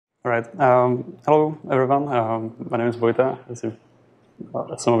All right. Hello, everyone. My name is Vojtěch, as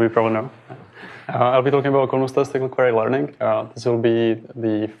some of you probably know. I'll be talking about statistical query learning. This will be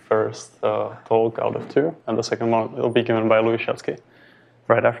the first talk out of two, and the second one will be given by Louis Shatsky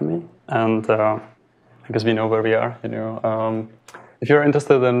right after me. And I guess we know where we are. If you're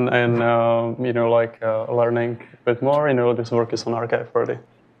interested in learning a bit more, this work is on archive already.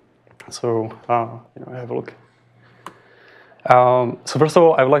 So have a look. So first of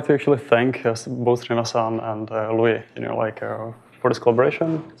all, I would like to actually thank both Rina-san and Louis, for this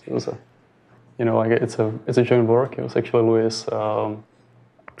collaboration. So it was it's a joint work. It was actually Louis' part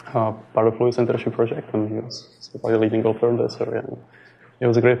of Louis' internship project, and he was the leading author on this. So it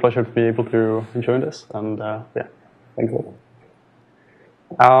was a great pleasure to be able to join this, and thank you.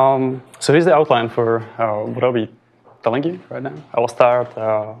 So here's the outline for what I'll be telling you right now. I will start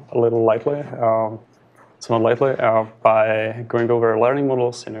a little lightly. Somewhat lightly, by going over learning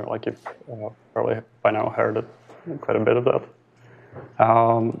models. You've probably by now heard quite a bit of that.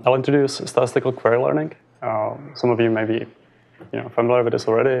 I'll introduce statistical query learning. Some of you may be, familiar with this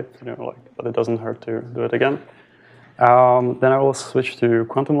already, but it doesn't hurt to do it again. Then I will switch to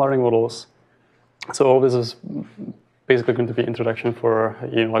quantum learning models. So all this is basically going to be introduction for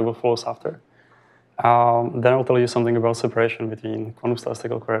what follows after. Then I'll tell you something about separation between quantum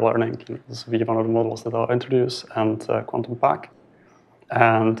statistical query learning, this will be one of the models that I'll introduce, and quantum pack,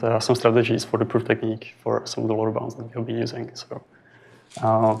 and some strategies for the proof technique for some of the lower bounds that we'll be using. So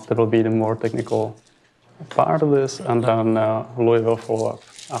that will be the more technical part of this, and then Louis will follow up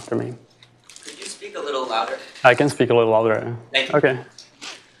after me. Could you speak a little louder? I can speak a little louder. Thank you. Okay.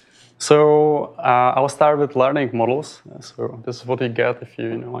 So I'll start with learning models. So this is what you get if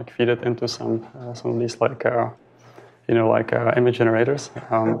you feed it into some of these image generators.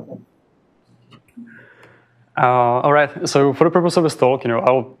 All right. So for the purpose of this talk,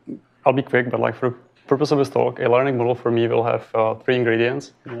 I'll be quick, but for the purpose of this talk, a learning model for me will have three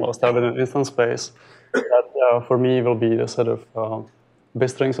ingredients. I'll start with an instance space that for me will be a set of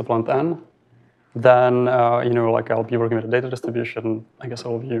bit strings of length n. Then, I'll be working with a data distribution. I guess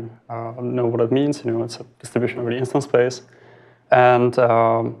all of you know what it means. It's a distribution over the instance space. And,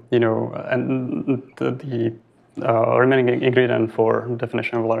 and the remaining ingredient for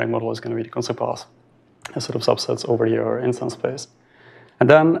definition of a learning model is going to be the concept class, a set of subsets over your instance space. And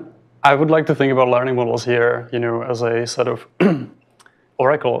then I would like to think about learning models here, as a set of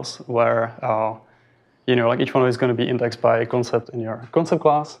oracles where, each one is going to be indexed by a concept in your concept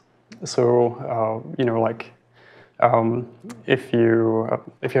class. So, if you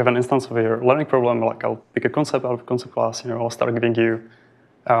have an instance of your learning problem, I'll pick a concept out of concept class. I'll start giving you,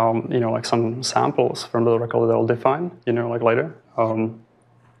 some samples from the oracle that I'll define, later,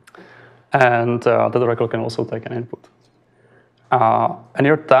 and that oracle can also take an input. And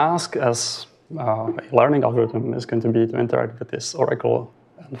your task as a learning algorithm is going to be to interact with this oracle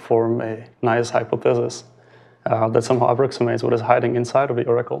and form a nice hypothesis that somehow approximates what is hiding inside of the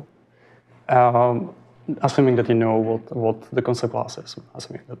oracle. Assuming that you know what the concept class is,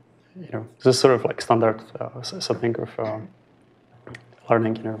 assuming that this is sort of standard setting of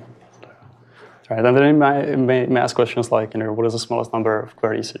learning, right? And then you may ask questions like, what is the smallest number of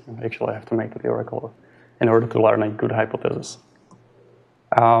queries you actually have to make to the oracle in order to learn a good hypothesis?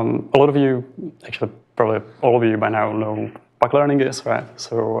 A lot of you, actually probably all of you by now know pack learning is, right?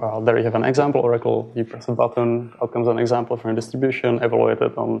 So there you have an example oracle. You press a button, out comes an example from a distribution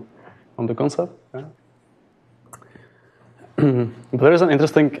evaluated on the concept. Right? But there is an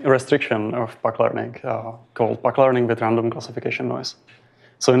interesting restriction of pack learning called pack learning with random classification noise.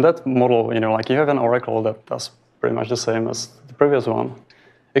 So in that model, you have an oracle that does pretty much the same as the previous one,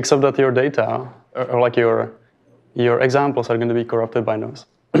 except that your data, or your examples are going to be corrupted by noise.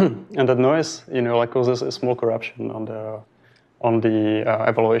 And that noise, causes a small corruption on the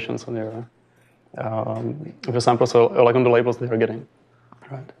evaluations on your of the samples, so on the labels that you're getting,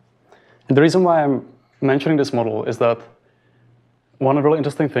 right? And the reason why I'm mentioning this model is that one really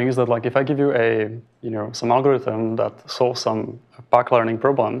interesting thing is that if I give you some algorithm that solves some pack learning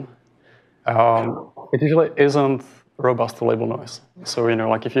problem, it usually isn't robust to label noise. So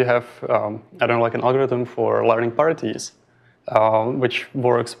if you have an algorithm for learning parities, which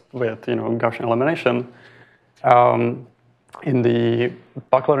works with Gaussian elimination, in the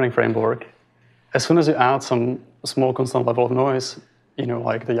pack learning framework, as soon as you add some small constant level of noise,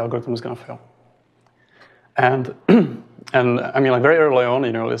 the algorithm is going to fail. And very early on,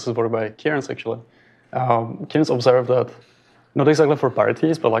 this is work by Kearns actually. Kearns observed that not exactly for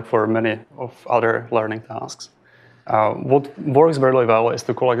parities, but for many of other learning tasks, what works very well is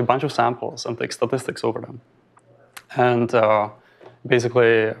to collect a bunch of samples and take statistics over them. And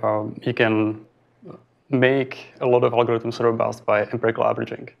basically you can make a lot of algorithms robust by empirical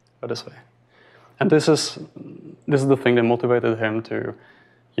averaging this way. And this is the thing that motivated him to,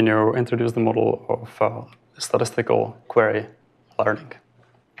 introduce the model of statistical query learning.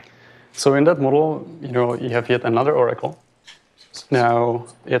 So in that model, you have yet another oracle. Now,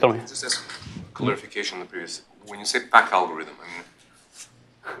 yeah, tell me. Just as clarification on the previous, when you say pack algorithm, I mean,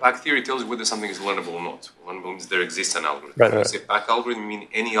 pack theory tells you whether something is learnable or not. Learnable means there exists an algorithm. Right, when right. you say pack algorithm, you mean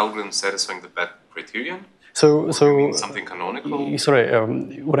any algorithm satisfying the pack criterion? So you mean something canonical? Sorry,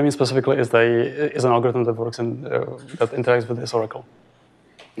 what I mean specifically is an algorithm that works that interacts with this oracle.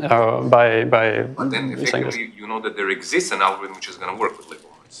 By But then effectively, you know that there exists an algorithm which is going to work with label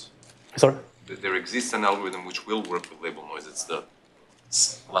noise. Sorry? There exists an algorithm which will work with label noise. It's the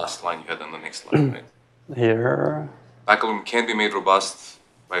last line you had on the next line, right? Here. Pack algorithm can be made robust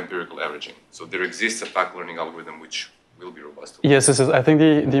by empirical averaging. So there exists a pack learning algorithm which will be robust. Yes, this is. I think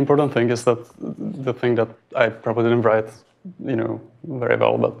the important thing is that the thing that I probably didn't write, very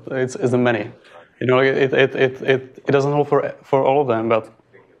well, but it's the many. It doesn't hold for all of them, but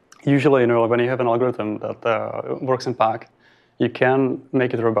usually, when you have an algorithm that works in pack, you can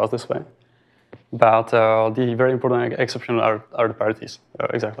make it robust this way. But the very important exception are the parities.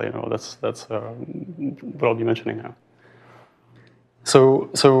 Exactly, that's what I'll be mentioning now. So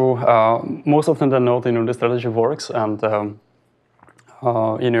most often than not, the strategy works, and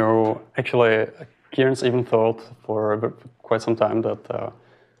actually, Kearns even thought for quite some time that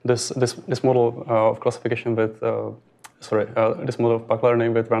this model of classification with this model of pack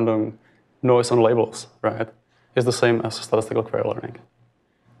learning with random noise on labels, right, is the same as statistical query learning.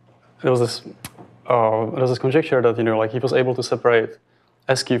 There was this conjecture that he was able to separate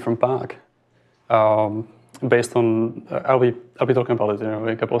SQ from pack. Based on, I'll be talking about it, in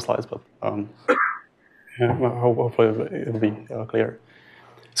a couple of slides, but hopefully it'll be clear.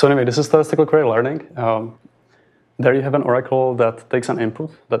 So anyway, this is statistical query learning. There you have an oracle that takes an input.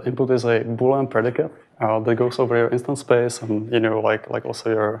 That input is a boolean predicate that goes over your instance space and like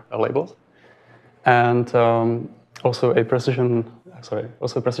also your labels, and also a precision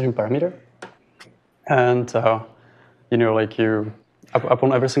parameter. And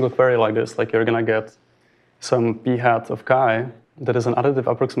upon every single query like this, you're gonna get some p hat of chi that is an additive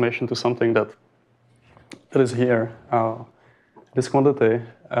approximation to something that is here. This quantity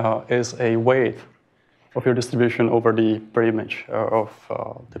is a weight of your distribution over the per-image of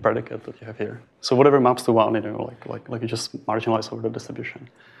the predicate that you have here. So whatever maps to one, you just marginalize over the distribution.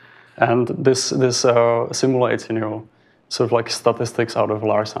 And this simulates, sort of like statistics out of a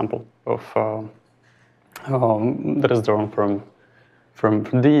large sample of that is drawn from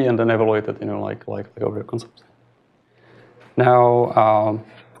D and then evaluated, like over a concept. Now,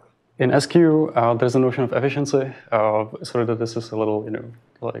 in SQ, there's a notion of efficiency. Sorry that this is a little,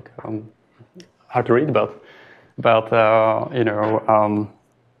 hard to read, but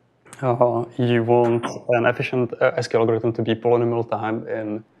you want an efficient SQ algorithm to be polynomial time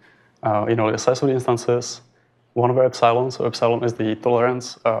in, the size of the instances, 1 over epsilon. So epsilon is the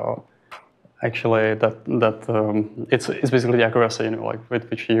tolerance. Actually, it's basically the accuracy, with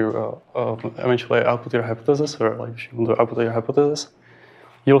which you eventually output your hypothesis, or if you want to output your hypothesis.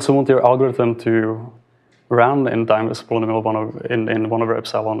 You also want your algorithm to run in time as polynomial in 1 over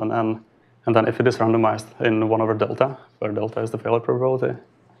epsilon, and then if it is randomized in 1 over delta, where delta is the failure probability.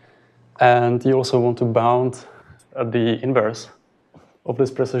 And you also want to bound the inverse of this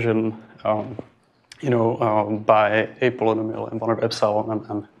precision, by a polynomial in 1 over epsilon,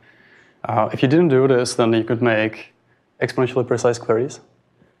 and if you didn't do this, then you could make exponentially precise queries,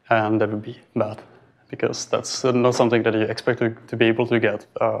 and that would be bad, because that's not something that you expect to be able to get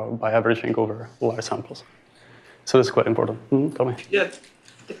by averaging over large samples. So it's quite important. Tell me. Yeah,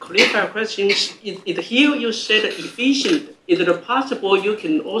 the clarifying question is, here you said efficient. Is it possible you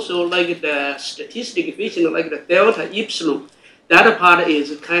can also the statistic efficient, like the delta epsilon? That part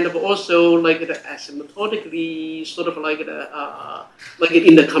is kind of also the asymptotically sort of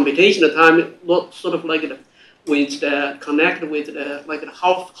in the computational time, not sort of with the connect with the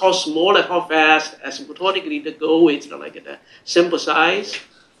how small and how fast asymptotically to go with the sample size.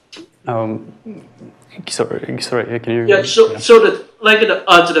 Sorry, can you? Yeah, so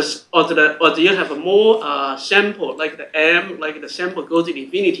that you have a more sample the m the sample goes to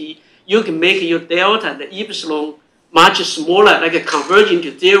infinity, you can make your delta the epsilon much smaller, converging to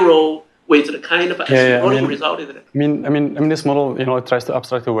 0 with the kind of asymptotic result. I mean, this model, it tries to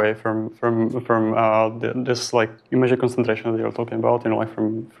abstract away from this image concentration that you're talking about,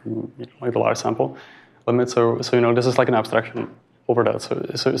 from the large sample limit. So this is an abstraction over that. So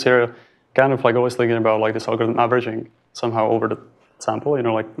you're kind of always thinking about this algorithm averaging somehow over the sample,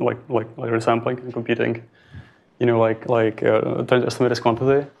 like resampling and computing, trying to estimate this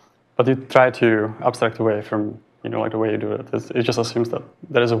quantity, but you try to abstract away from, the way you do it. It just assumes that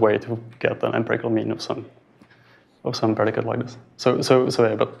there is a way to get an empirical mean of some predicate like this. So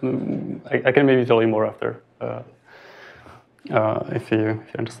yeah, but I can maybe tell you more after if you're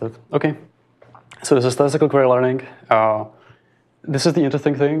interested. Okay. So this is statistical query learning. This is the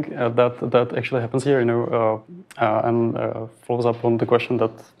interesting thing that actually happens here, and follows up on the question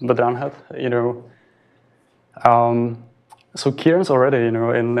that Bedran had, So Kearns already, in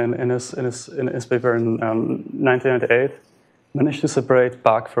his paper in 1998, managed to separate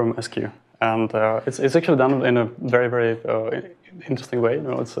PAC from SQ, and it's actually done in a very, very interesting way.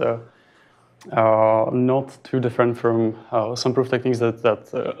 It's not too different from some proof techniques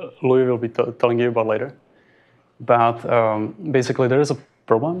that Louis will be telling you about later. But basically, there is a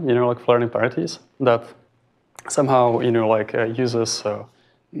problem, like learning parities that somehow, uses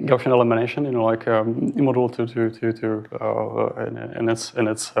Gaussian elimination, model in its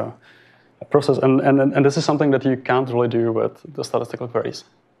process, and this is something that you can't really do with the statistical queries.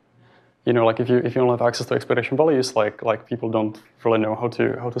 If you only have access to expectation values, like people don't really know how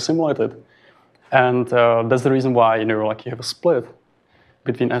to simulate it, and that's the reason why you have a split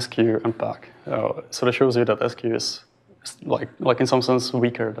between SQ and PAC. So that shows you that SQ is like in some sense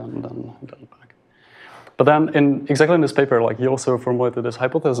weaker than PAC. But then exactly in this paper, he also formulated this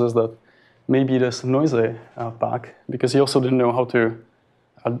hypothesis that maybe this noisy PAC, because he also didn't know how to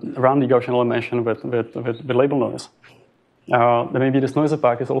run the Gaussian elimination with label noise. Then maybe this noisy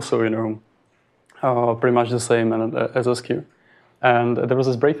PAC is also pretty much the same as SQ. And there was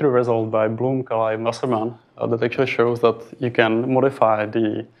this breakthrough result by Bloom, Kalai, Wasserman that actually shows that you can modify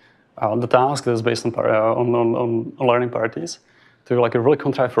the task that is based on learning parities to a really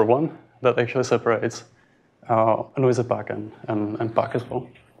contrived problem that actually separates noisy PAC and PAC as well.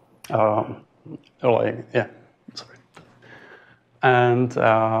 Yeah, sorry. And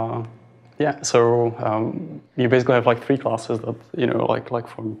yeah, so you basically have three classes that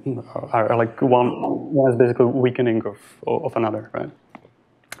one is basically weakening of another, right?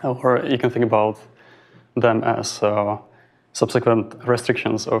 Or you can think about them as subsequent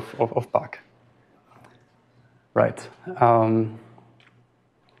restrictions of PAC. Right.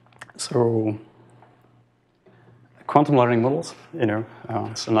 So quantum learning models,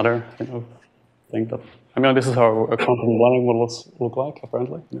 it's another thing that this is how quantum learning models look like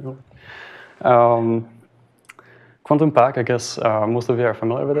apparently. Quantum PAC, I guess most of you are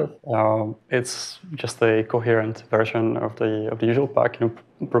familiar with it. It's just a coherent version of the usual PAC,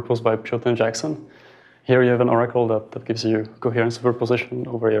 proposed by Piot and Jackson. Here you have an oracle that gives you coherent superposition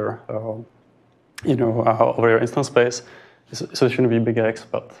over your, over your instance space. So it shouldn't be big X,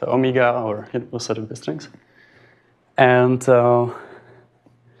 but omega or a set of bit strings. And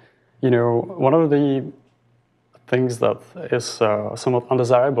one of the things that is somewhat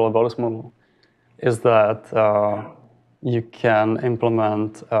undesirable about this model is that you can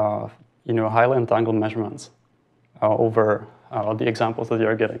implement highly entangled measurements over the examples that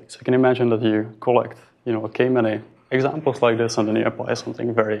you're getting. So you can imagine that you collect many examples like this, and then you apply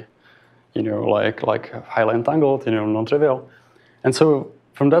something very like highly entangled, non-trivial. And so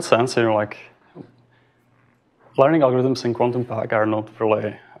from that sense, learning algorithms in quantum PAC are not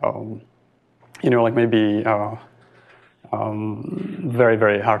really maybe very,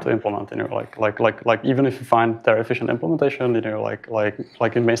 very hard to implement. Even if you find their efficient implementation,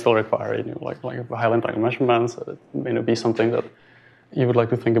 it may still require highly entangled measurements. It may not be something that you would like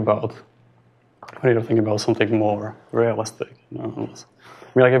to think about when you think about something more realistic.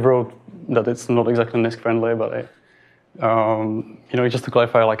 I wrote that it's not exactly NISQ friendly, but just to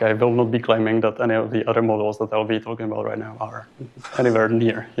clarify, I will not be claiming that any of the other models that I'll be talking about right now are anywhere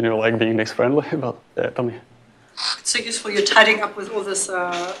near, being NISQ friendly. But tell me. It's so useful. You're tidying up with all this,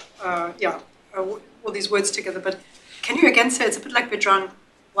 all these words together. But can you again say, it's a bit like Bedran,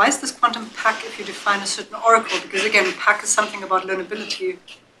 why is this quantum PAC if you define a certain oracle? Because again, PAC is something about learnability.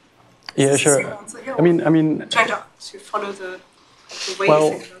 Yeah, sure. I mean, trying to follow the way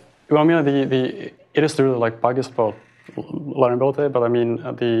well, you think about it. It is true that PAC is about learnability, but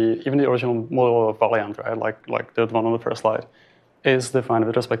even the original model of Valiant, right, like the one on the first slide, is defined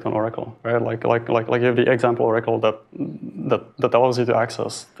with respect to an oracle, right? Like you have the example oracle that allows you to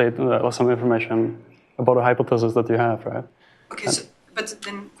access some information about a hypothesis that you have, right? Okay, but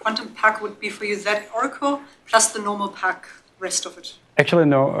then quantum PAC would be for you that oracle plus the normal PAC, rest of it. Actually,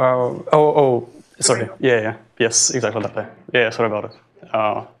 no. Sorry. Yeah. Yes, exactly that way. Yeah, sorry about it.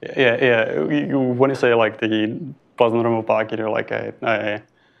 When you say the plus the normal PAC,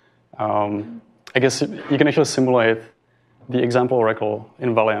 I guess you can actually simulate the example oracle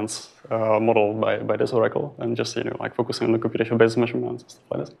invariance model by this oracle, and just like focusing on the computational basis measurements and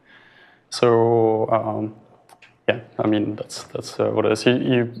stuff like this. So yeah, I mean that's what it is.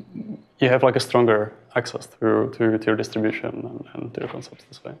 You have like a stronger access to your distribution and to your concepts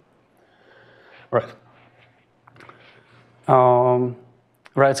this way. Right.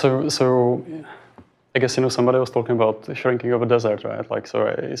 Right. So I guess somebody was talking about the shrinking of a desert, right? Like so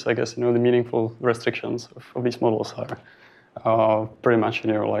I guess the meaningful restrictions of these models are pretty much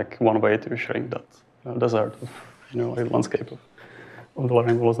like one way to shrink that desert of like landscape of the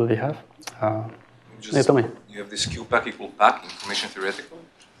learning models that we have. Yeah, tell me. You have this QPAC equal PAC, information theoretical.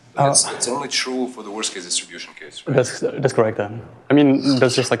 It's only true for the worst case distribution case, right? That's correct then. I mean,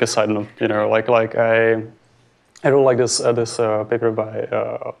 that's just like a side note, like I really like this paper by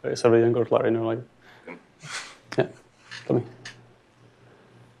Sarah and Gortler, like. Yeah, tell me.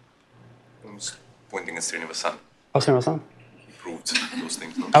 I'm just pointing at Srinivasan. Oh, Srinivasan? He proved those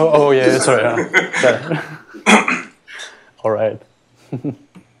things, no? Oh yeah, sorry. Yeah. All right.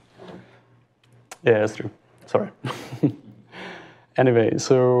 Yeah, that's true. Sorry. Anyway,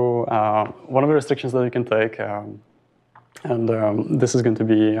 so one of the restrictions that you can take, and this is going to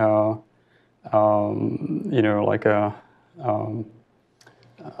be, like a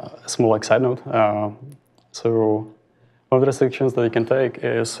small like side note. So one of the restrictions that you can take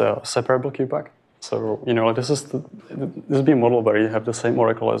is separable QPAC. So like this would be a model where you have the same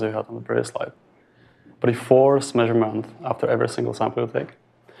oracle as you had on the previous slide, but you force measurement after every single sample you take.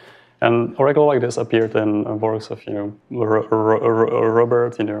 And oracle like this appeared in works of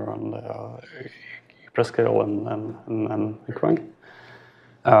Robert, and Prescale and Quang,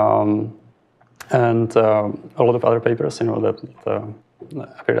 and a lot of other papers, that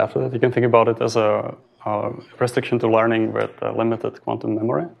appeared after that. You can think about it as a restriction to learning with limited quantum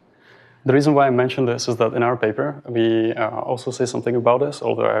memory. The reason why I mention this is that in our paper we also say something about this,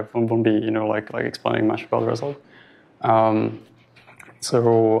 although I won't be like explaining much about the result.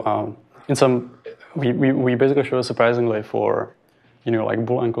 In some, we basically show surprisingly for, like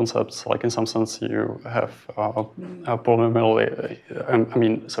Boolean concepts, like in some sense you have a polynomial.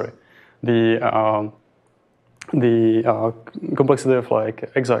 The complexity of like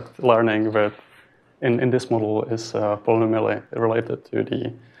exact learning with in this model is polynomially related to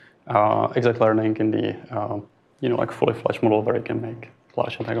the exact learning in the like fully fledged model where you can make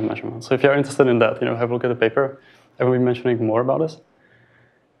large entangled measurements. So if you're interested in that, have a look at the paper. I will be mentioning more about this.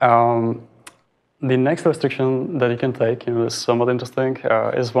 The next restriction that you can take, is somewhat interesting,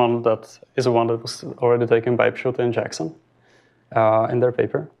 is one that was already taken by Pschote and Jackson in their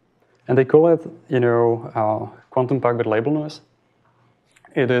paper, and they call it, quantum PAC with label noise.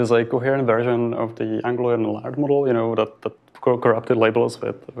 It is a coherent version of the Anglo and Laird model, that corrupted labels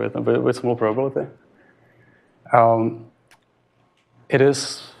with small probability. It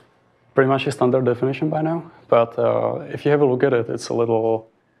is pretty much a standard definition by now, but if you have a look at it, it's a little,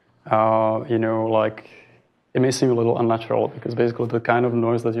 like it may seem a little unnatural because basically the kind of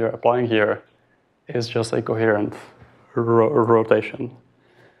noise that you're applying here is just a coherent rotation,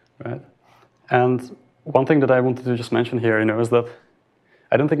 right? And one thing that I wanted to just mention here, is that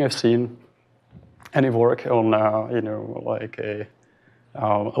I don't think I've seen any work on, like a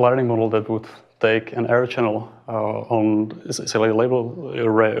learning model that would take an error channel on, say, like a label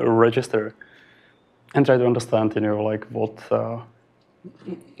register and try to understand, like what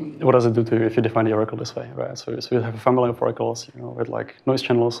does it do to you if you define the oracle this way, right? So you have a family of oracles, with like noise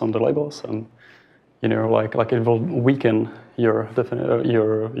channels on the labels, and like it will weaken your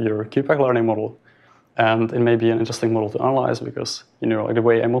QPAC learning model, and it may be an interesting model to analyze because like the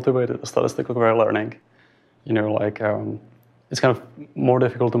way I motivated the statistical query learning, it's kind of more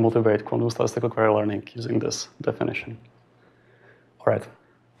difficult to motivate quantum statistical query learning using this definition. All right.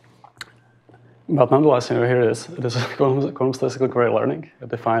 But nonetheless, here it is. This is quantum statistical query learning,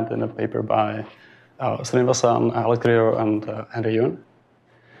 defined in a paper by Srinivasan, Alex Grillo, and Henry Yuan.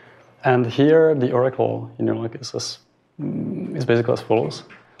 And here, the oracle, is basically as follows.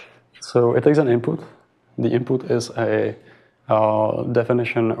 So it takes an input. The input is a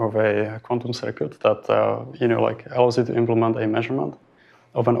definition of a quantum circuit that, like allows you to implement a measurement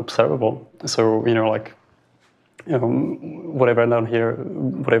of an observable. So, what I've done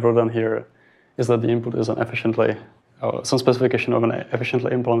here is that the input is an efficiently, some specification of an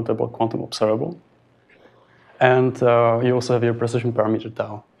efficiently implementable quantum observable. And you also have your precision parameter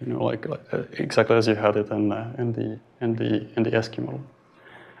tau, like exactly as you had it in the SQ model.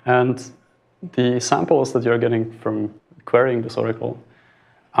 And the samples that you're getting from querying this oracle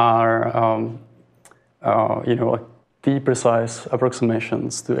are, like the precise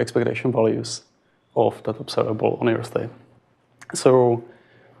approximations to expectation values of that observable on your state. So,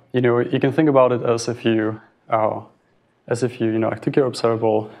 you can think about it as if you took your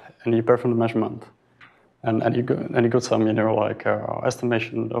observable and you performed the measurement, and you got some,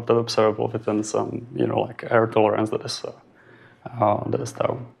 estimation of that observable within some, error tolerance that is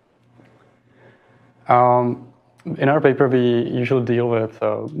tau. In our paper, we usually deal with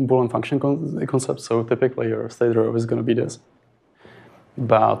Boolean function concepts. So typically, your state row is going to be this,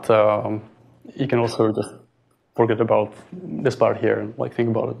 but you can also just forget about this part here and think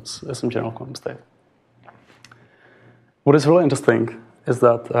about it as some general quantum state. What is really interesting is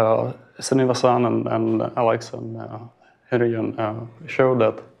that Srinivasan and Alex and Henry showed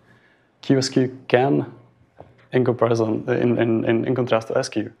that QSQ can, in comparison, in contrast to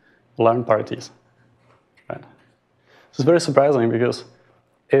SQ, learn parities. Right? So it's very surprising because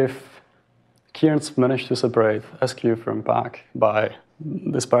if Kearns managed to separate SQ from PAC by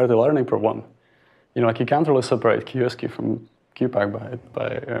this parity learning problem, you can't really separate QSQ from QPAC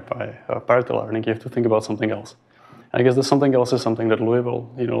by parity learning. You have to think about something else. And I guess this something else is something that Louis will,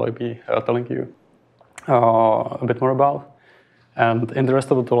 be telling you a bit more about. And in the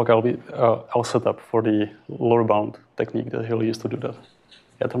rest of the talk, I'll set up for the lower bound technique that he'll use to do that.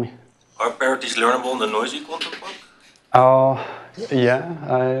 Yeah, tell me. Are parities learnable in the noisy quantum pack? Yeah,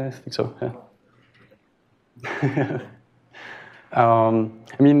 I think so. Yeah. I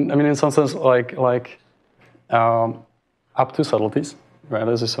mean, in some sense, up to subtleties, right?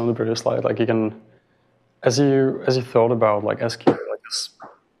 As you saw in the previous slide, you can, as you thought about SQ,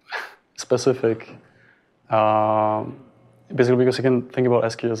 specific, basically because you can think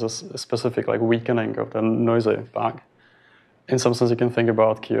about SQ as a specific weakening of the noisy pack. In some sense, you can think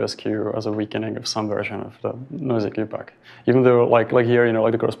about QSQ as a weakening of some version of the noisy QPAC. Even though, here,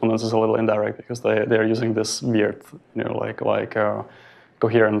 the correspondence is a little indirect because they are using this weird,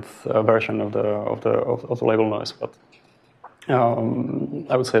 coherent version of the label noise. But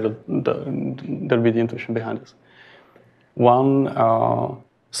I would say that that'd be the intuition behind this. One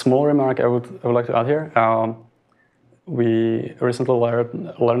small remark I would like to add here. We recently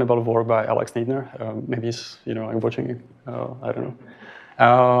learned about work by Alex Niedner. Maybe he's watching it. I don't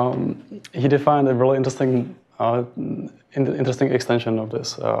know. He defined a really interesting extension of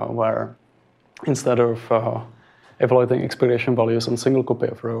this, where instead of evaluating expectation values on single copy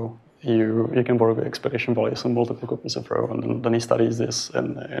of row, you can work with expectation values on multiple copies of row, and then he studies this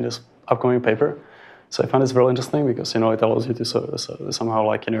in his upcoming paper. So I find this really interesting because it allows you to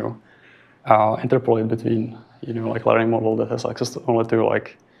somehow interpolate between learning model that has access only to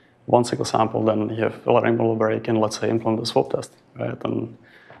one single sample. Then you have a learning model where you can, let's say, implement a swap test, right,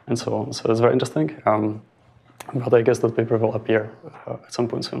 and so on. So it's very interesting. But I guess that paper will appear at some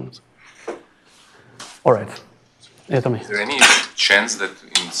point soon. All right. Yeah, tell me. Is there any chance that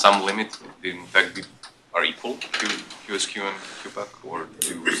in some limit they in fact are equal, QSQ and QPAC, or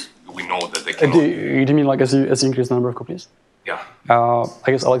do we know that they cannot? Do you mean as you increase the number of copies? Yeah.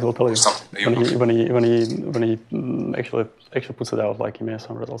 I guess Alex will tell you when he actually puts it out. He may have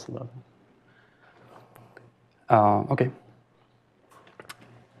some results on that. Okay.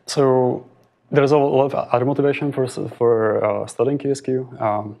 So there's a lot of other motivation for studying QSQ.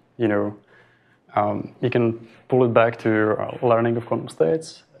 You can pull it back to learning of quantum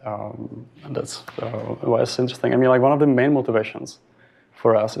states, and that's why it's interesting. I mean, one of the main motivations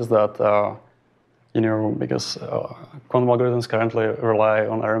for us is that because quantum algorithms currently rely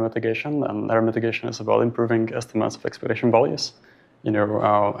on error mitigation, and error mitigation is about improving estimates of expectation values.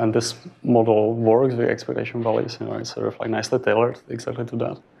 And this model works with expectation values. It's sort of nicely tailored exactly to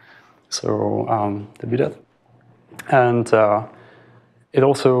that. So to be that, and it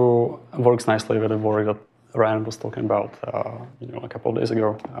also works nicely with the work that Ryan was talking about, a couple of days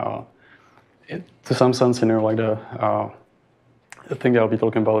ago. To some sense, the thing that I'll be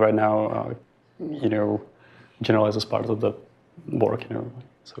talking about right now, generalizes part of the work,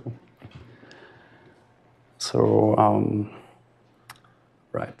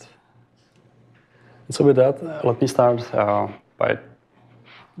 right. And so with that, let me start by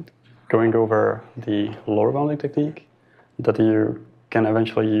going over the lower bounding technique that you can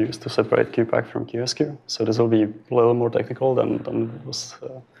eventually use to separate QPAC from QSQ. So this will be a little more technical than was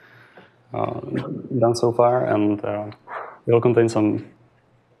done so far, and it will contain some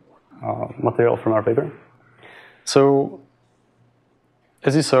material from our paper. So,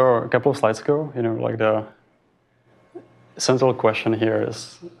 as you saw a couple of slides ago, the central question here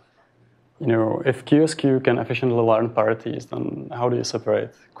is, if QSQ can efficiently learn parities, then how do you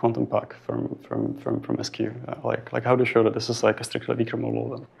separate quantum pack from SQ? How do you show that this is a strictly weaker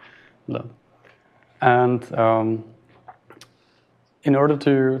model than that? And in order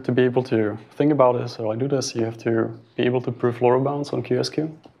to be able to think about this or like do this, you have to be able to prove lower bounds on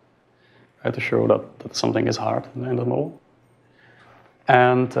QSQ. I have to show that something is hard in the model.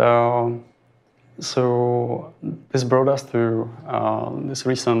 And so this brought us to this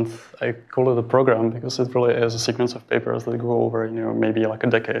recent, I call it a program because it really is a sequence of papers that go over, maybe like a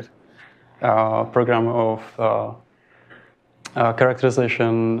decade. Program of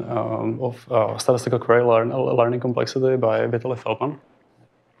characterization of statistical query learning complexity by Vitaly Feldman.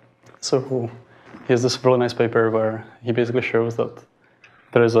 So he has this really nice paper where he basically shows that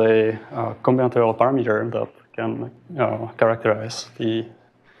there is a combinatorial parameter that can characterize the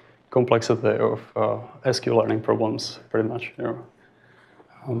complexity of SQ learning problems pretty much,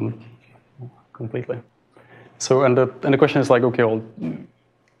 completely. So and the question is like, okay, well,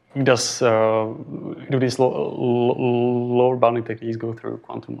 do these lower bounding techniques go through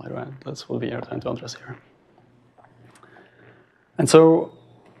quantum later? And that's what we are trying to address here. And so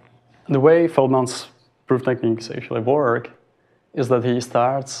the way Feldman's proof techniques actually work is that he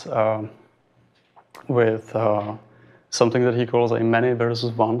starts with something that he calls a many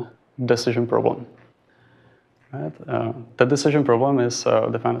versus one decision problem. Right? That decision problem is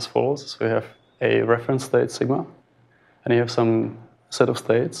defined as follows. So you have a reference state sigma, and you have some set of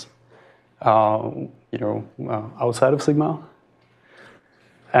states, outside of sigma,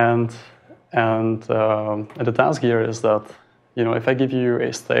 and the task here is that if I give you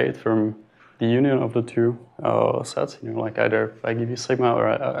a state from the union of the two sets, like either if I give you sigma or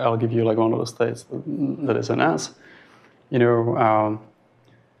I'll give you like one of the states that is in S,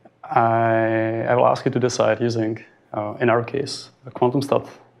 I will ask you to decide using, in our case, quantum stat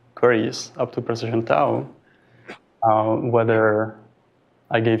queries up to precision tau, whether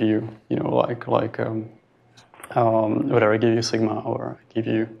I gave you, whether I give you sigma or I give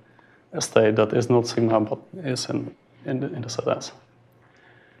you a state that is not sigma but is in the set S.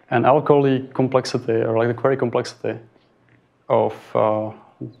 And I'll call the complexity, or like the query complexity of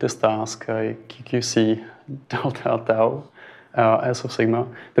this task, QQC delta tau S of sigma.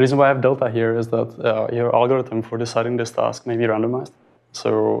 The reason why I have delta here is that your algorithm for deciding this task may be randomized.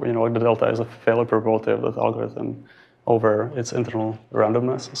 So, like the delta is a failure probability of that algorithm over its internal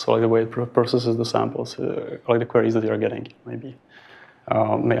randomness. So, like the way it processes the samples, like the queries that you're getting, maybe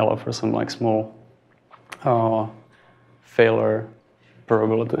may allow for some like small failure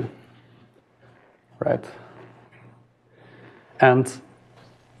probability, right? And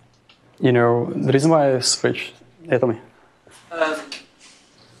the reason why I switched. Yeah, tell me.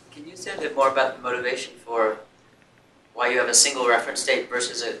 Can you say a bit more about the motivation for why you have a single reference state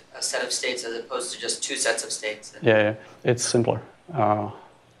versus a set of states as opposed to just two sets of states? Yeah, it's simpler to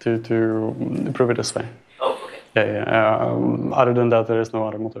prove it this way. Oh, okay. Yeah. Other than that, there is no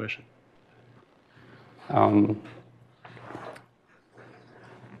other motivation.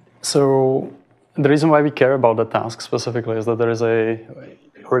 So the reason why we care about the task specifically is that there is a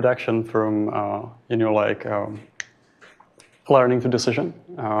reduction from, learning to decision.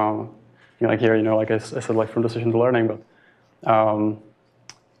 Like here, like I said, like from decision to learning, but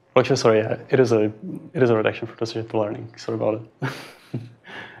actually, sorry, it is a reduction from decision to learning. Sorry about it.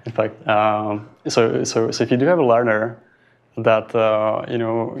 In fact, so if you do have a learner that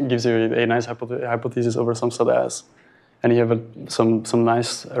gives you a nice hypothesis over some set S, and you have some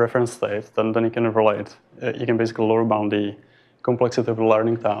nice reference state, then you can relate. You can basically lower bound the complexity of the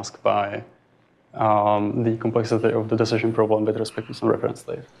learning task by the complexity of the decision problem with respect to some reference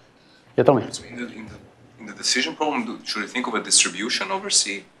state. Yeah, tell me. So in the decision problem, should I think of a distribution over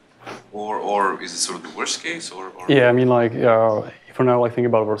C, or is it sort of the worst case, or? Yeah, I mean, like for now, like think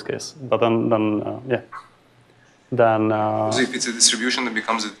about worst case, but then yeah, then. Because if it's a distribution, then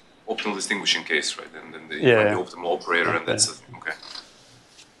becomes an optimal distinguishing case, right? Then you find the optimal operator, and that's the thing. Okay.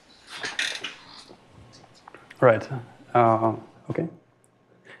 Right. Okay.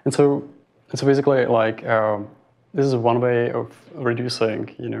 And so basically, like this is one way of reducing,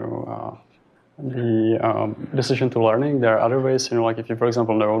 the decision to learning. There are other ways, like if you, for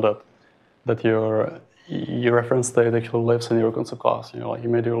example, know that your reference state actually lives in your concept class. Like you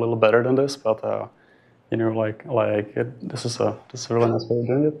may do a little better than this, but this is a really nice way of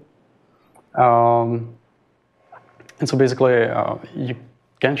doing it. And so basically, you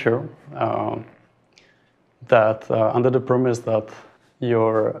can show that under the premise that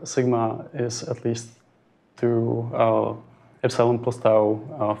your sigma is at least to epsilon plus tau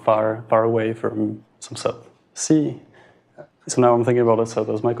far away from some set C. So now I'm thinking about a set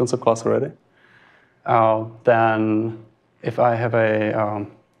as my concept class already. Then if I have a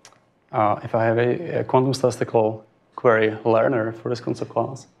quantum statistical query learner for this concept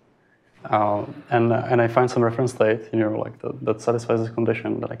class, and I find some reference state, like that satisfies this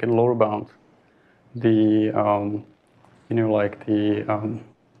condition, that I can lower bound the like the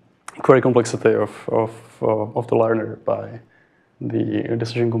query complexity of the learner by the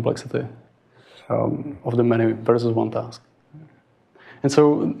decision complexity of the many versus one task. And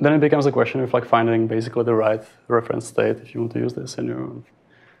so then it becomes a question of like finding basically the right reference state if you want to use this in your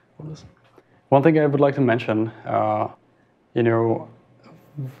models. One thing I would like to mention,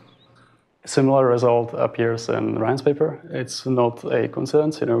 similar result appears in Ryan's paper. It's not a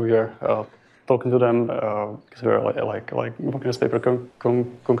coincidence. We are talking to them because we are like working this paper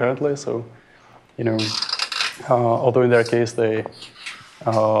concurrently. So, although in their case they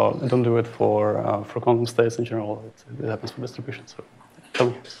don't do it for quantum states in general, it happens for distribution. So, tell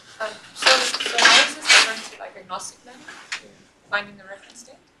me. So how is this different to like agnostic learning, finding the reference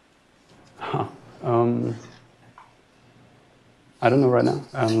state? I don't know right now,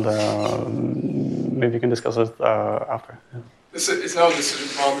 and maybe we can discuss it after. Yeah. It's not a decision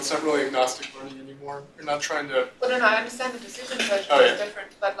problem. It's not really agnostic learning anymore. You're not trying to. Well, no, I understand the decision version is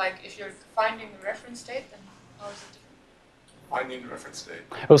different, but like if you're finding the reference state, then how is it different? Finding the reference state.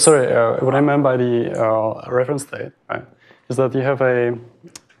 Oh, sorry. What I meant by the reference state, right, is that you have an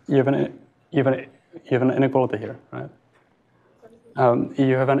inequality here, right?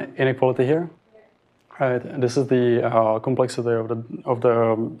 You have an inequality here. Right, and this is the complexity of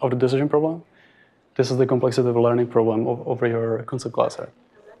the decision problem. This is the complexity of the learning problem over your concept class, right?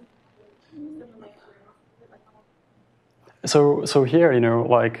 So here,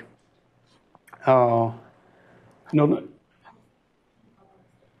 like, I know,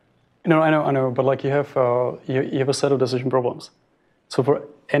 but like you have a set of decision problems. So for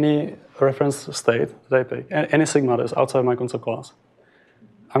any reference state that I pick, any sigma that is outside my concept class,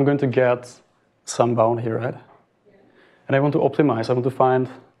 I'm going to get some bound here, right? And I want to optimize. I want to find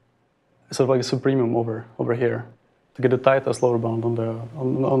sort of like a supremum over here to get the tightest lower bound on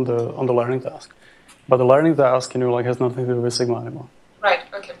the learning task. But the learning task, like, has nothing to do with sigma anymore. Right.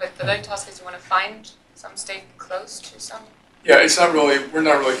 Okay. But the learning task is you want to find some state close to some. Yeah, we're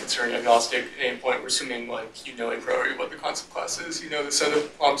not really considering agnostic at any point. We're assuming like a priori what the concept class is. The set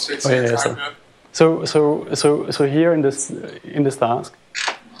of problem states you're trying to. So here in this task,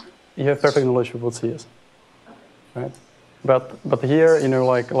 you have perfect knowledge of what C is, right? But here,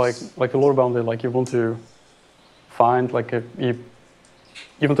 like the lower boundary, like you want to find you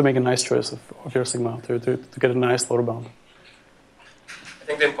want to make a nice choice of your sigma to get a nice lower bound. I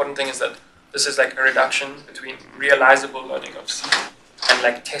think the important thing is that this is like a reduction between realizable learning of C and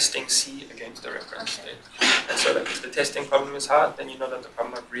like testing C against the reference state. And so that if the testing problem is hard, then you know that the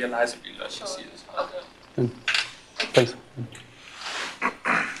problem of realizably learning C is hard. Okay. Thanks.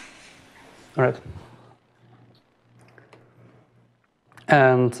 All right.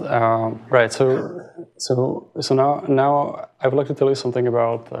 And right, so now I would like to tell you something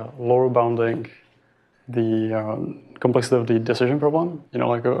about lower bounding the complexity of the decision problem.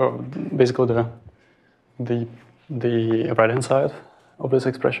 Like basically the right-hand side of this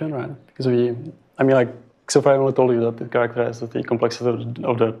expression, right? Because so far I only told you that it characterizes the complexity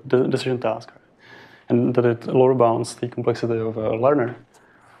of the decision task, right? And that it lower bounds the complexity of a learner.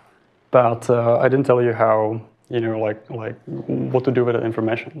 But I didn't tell you how, like what to do with that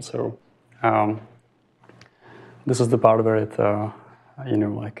information. So this is the part where it,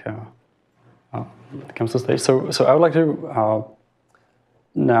 it comes to stage. So I would like to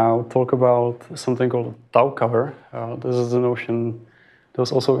now talk about something called tau cover. This is a notion that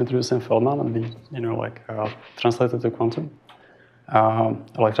was also introduced in Feldman and be, translated to quantum.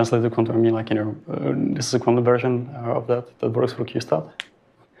 Like translated to quantum, I mean, this is a quantum version of that works for QStat.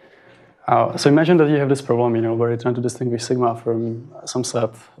 So imagine that you have this problem, where you're trying to distinguish sigma from some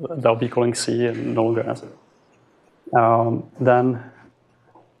set that I'll be calling C and no longer answer. Then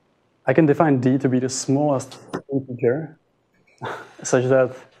I can define D to be the smallest integer, such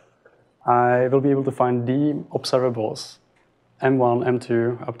that I will be able to find D observables, M1,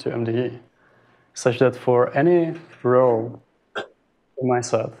 M2, up to MDE, such that for any row in my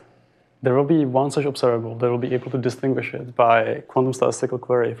set, there will be one such observable that will be able to distinguish it by quantum statistical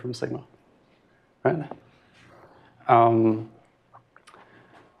query from sigma, right?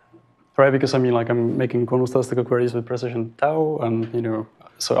 Right, because I'm making quantum statistical queries with precision tau, and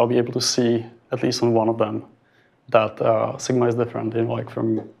so I'll be able to see at least on one of them that sigma is different,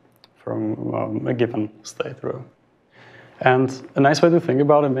 from a given state row. And a nice way to think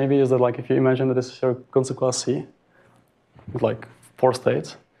about it maybe is that if you imagine that this is your concept class C, with 4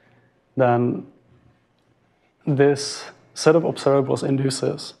 states, then this set of observables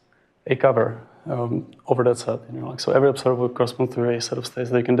induces a cover over that set. Like, so every observable corresponds to a set of states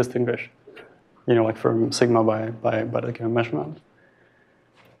that you can distinguish, like from sigma by the given measurement.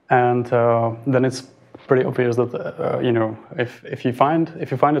 And then it's pretty obvious that if you find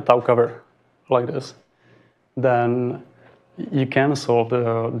a tau cover like this, then you can solve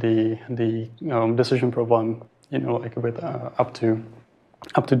the decision problem, like with up to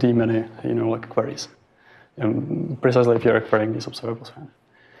d many, like queries, precisely if you're querying these observables. Right?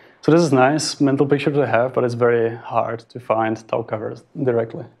 So this is nice mental picture to have, but it's very hard to find tau covers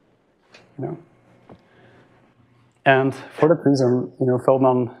directly, And for that reason,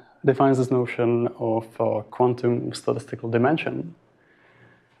 Feldman defines this notion of quantum statistical dimension,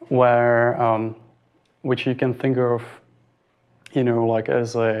 where which you can think of, like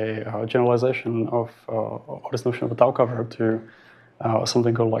as a generalization of this notion of a tau cover to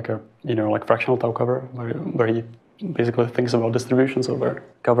something called like a, like fractional tau cover, where he basically thinks about distributions over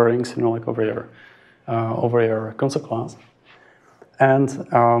coverings, like over your concept class. And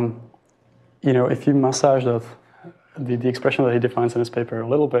if you massage that, the expression that he defines in his paper a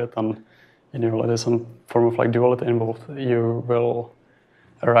little bit, and there's some form of like duality involved, you will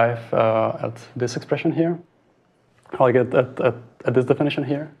arrive at this expression here, like at this definition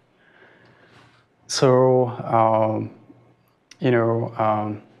here. So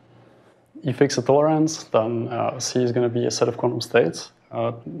you fix a tolerance, then C is going to be a set of quantum states.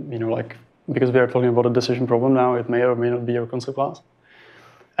 Like because we are talking about a decision problem now, it may or may not be your concept class.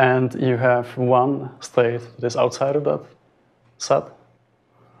 And you have one state that is outside of that set.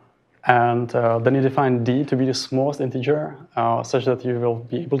 And then you define D to be the smallest integer, such that you will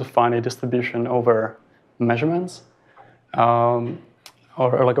be able to find a distribution over measurements, or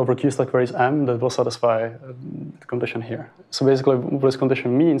like over Q stack queries M that will satisfy the condition here. So basically what this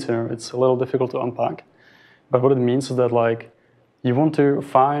condition means, it's a little difficult to unpack. But what it means is that like you want to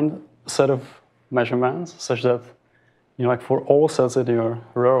find a set of measurements such that like for all sets in your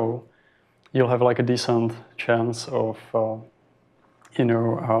row, you'll have like a decent chance of,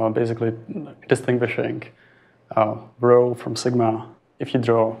 basically distinguishing rho from sigma if you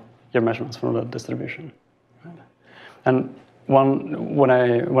draw your measurements from that distribution. Right? And when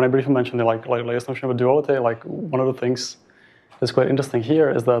I briefly mentioned the like this notion of a duality, like one of the things that's quite interesting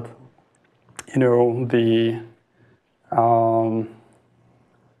here is that,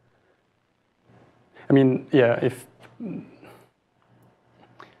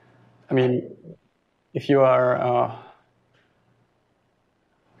 if you are,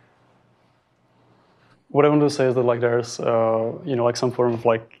 what I want to say is that like there's, like some form of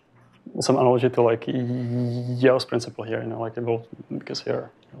like some analogy to like Yale's principle here, like it will, because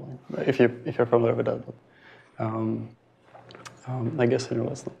if you're familiar with that, but I guess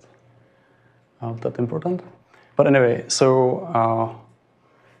that's not that important. But anyway, so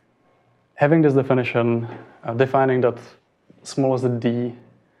having this definition, defining that small as the D,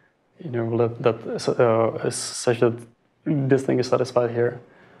 that is such that this thing is satisfied here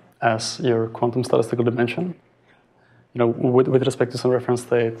as your quantum statistical dimension, with respect to some reference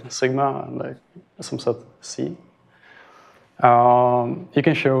state sigma and like some set C. You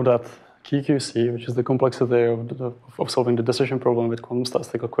can show that QQC, which is the complexity of solving the decision problem with quantum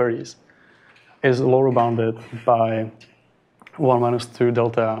statistical queries, is lower bounded by 1 minus 2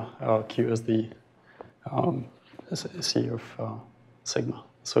 delta Q as the C of sigma.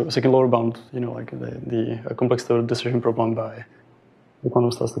 So you can lower bound, like the complexity of the decision problem by the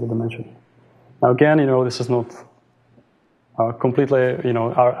quantum statistical dimension. Now again, this is not completely,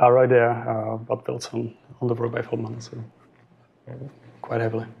 our idea, but built on the work by Feldman, so quite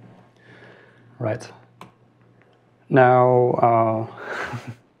heavily. Right. Now,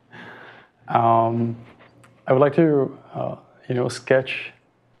 I would like to, sketch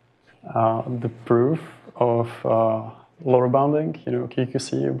the proof of lower bounding,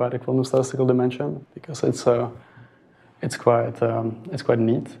 QQC by the quantum statistical dimension, because it's quite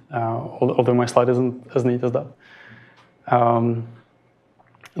neat. Although my slide isn't as neat as that.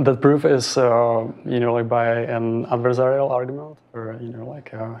 That proof is, like by an adversarial argument, or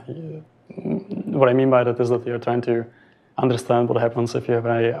what I mean by that is that you're trying to understand what happens if you have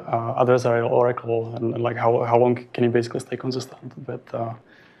a adversarial oracle, and like how long can you basically stay consistent with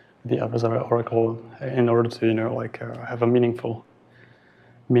the adversarial oracle in order to have a meaningful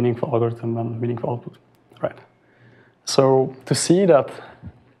algorithm and meaningful output, right? So to see that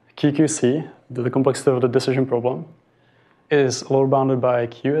QQC, the complexity of the decision problem, is lower bounded by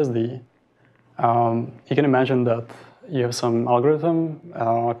QSD, you can imagine that you have some algorithm,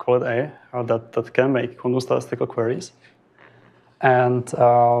 call it A, that can make quantum statistical queries, and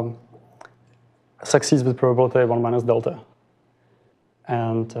succeeds with probability 1 minus delta.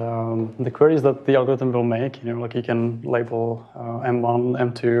 And the queries that the algorithm will make, like you can label M1,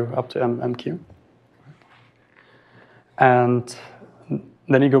 M2, up to MQ. And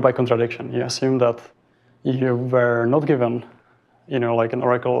then you go by contradiction. You assume that you were not given, like an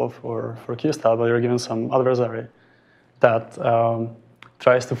oracle for QStat, but you're given some adversary that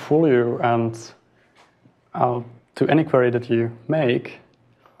tries to fool you, and to any query that you make,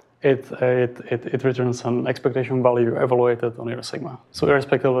 it returns an expectation value evaluated on your sigma. So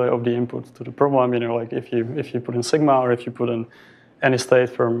irrespective of the input to the problem, like if you put in sigma or if you put in any state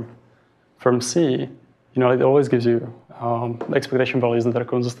from C, it always gives you expectation values that are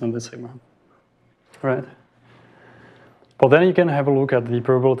consistent with sigma, right? But then you can have a look at the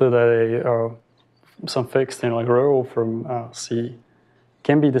probability that some fixed, like rho from C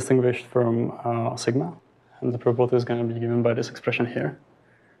can be distinguished from sigma, and the probability is going to be given by this expression here.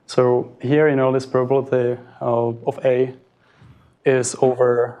 So here, this probability of A is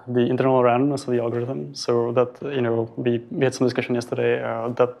over the internal randomness of the algorithm. So that, we had some discussion yesterday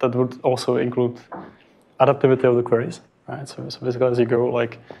that would also include adaptivity of the queries, right? So basically, as you go,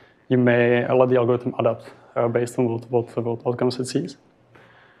 like you may let the algorithm adapt based on what outcomes it sees.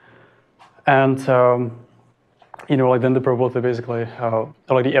 And like then the probability basically,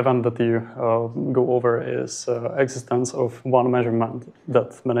 like the event that you go over is existence of one measurement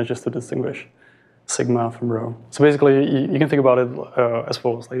that manages to distinguish sigma from rho. So basically, you can think about it as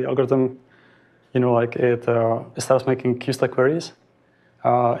follows: like the algorithm, like it starts making QStat queries.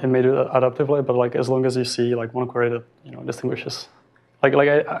 It may do that adaptively, but like as long as you see like one query that distinguishes, like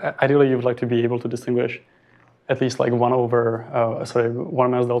ideally you would like to be able to distinguish at least like 1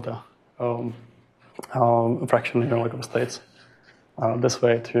 minus delta fraction, like of states. This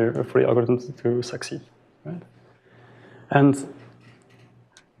way for the algorithm to succeed, right? And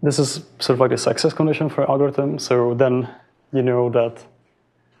this is sort of like a success condition for algorithm. So then you know that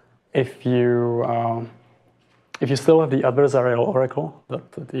if you still have the adversarial oracle that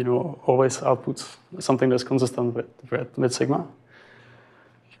always outputs something that's consistent with sigma,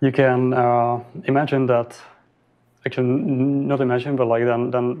 you can imagine that. Actually, not imagine, but like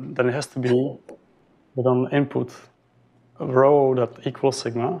then it has to be with an input rho that equals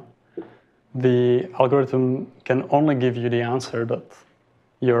sigma. The algorithm can only give you the answer that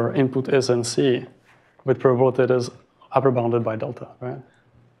your input is in C, with probability that is upper bounded by delta, right?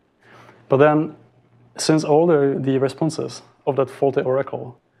 But then, since all the responses of that faulty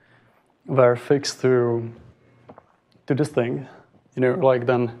oracle were fixed to this thing, like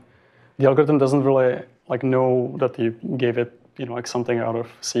then the algorithm doesn't really like know that you gave it, like something out of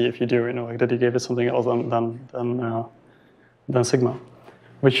C. If you do, like that you gave it something else than sigma,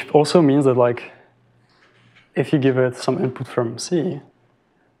 which also means that like if you give it some input from C,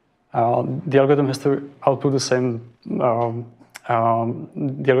 the algorithm has to output the same. The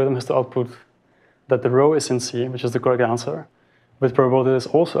algorithm has to output that the rho is in C, which is the correct answer, with probability is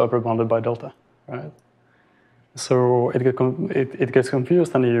also upper bounded by delta, right? So it gets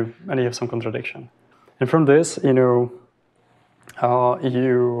confused, and you have some contradiction. And from this, you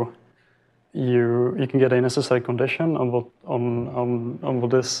can get a necessary condition on what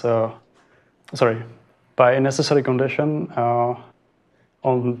this. By a necessary condition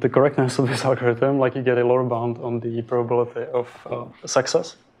on the correctness of this algorithm, like you get a lower bound on the probability of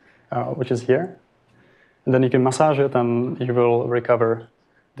success, which is here. And then you can massage it, and you will recover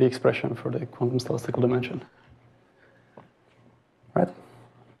the expression for the quantum statistical dimension. Right?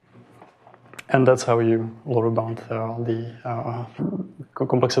 And that's how you lower bound the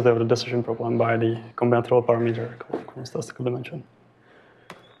complexity of the decision problem by the combinatorial parameter called quantum statistical dimension.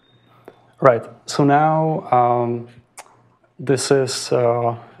 Right. So now this is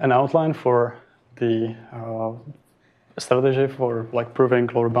an outline for the strategy for like proving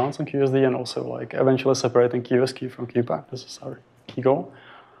lower bounds on QSD, and also like eventually separating QSQ from QPAC. This is our key goal.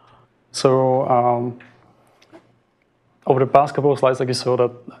 So over the past couple of slides, like you saw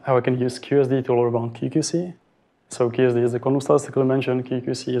that how I can use QSD to lower bound QQC. So QSD is the quantum statistical dimension.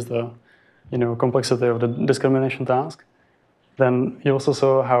 QQC is the complexity of the discrimination task. Then you also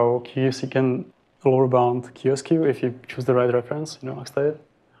saw how QQC can lower bound QSQ if you choose the right reference, like stated.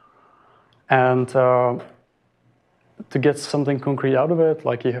 And to get something concrete out of it,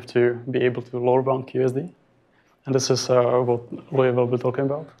 like you have to be able to lower bound QSD. And this is what Louis will be talking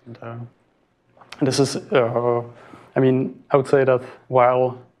about. And this is, I would say that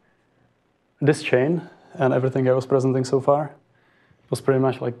while this chain and everything I was presenting so far was pretty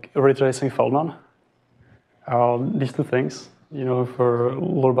much like retracing Feldman, these two things, for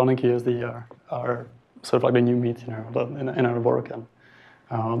lower bounding QSD are sort of like the new meat, in our work,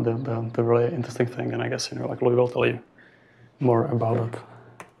 and the really interesting thing. And I guess, like Louis will tell you more about it.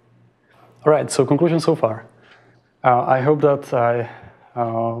 All right, so conclusion so far. I hope that I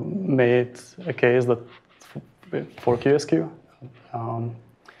made a case that for QSQ.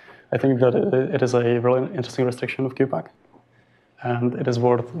 I think that it is a really interesting restriction of QPAC, and it is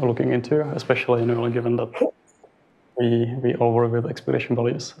worth looking into, especially given that we all work with expectation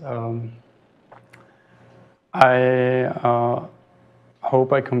values. I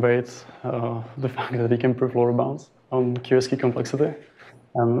hope I conveyed the fact that we can prove lower bounds on QSQ complexity,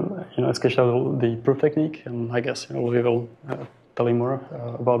 and especially the proof technique. And I guess we will tell you more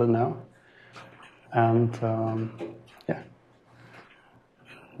about it now. And yeah,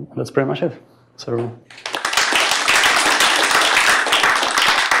 that's pretty much it. So.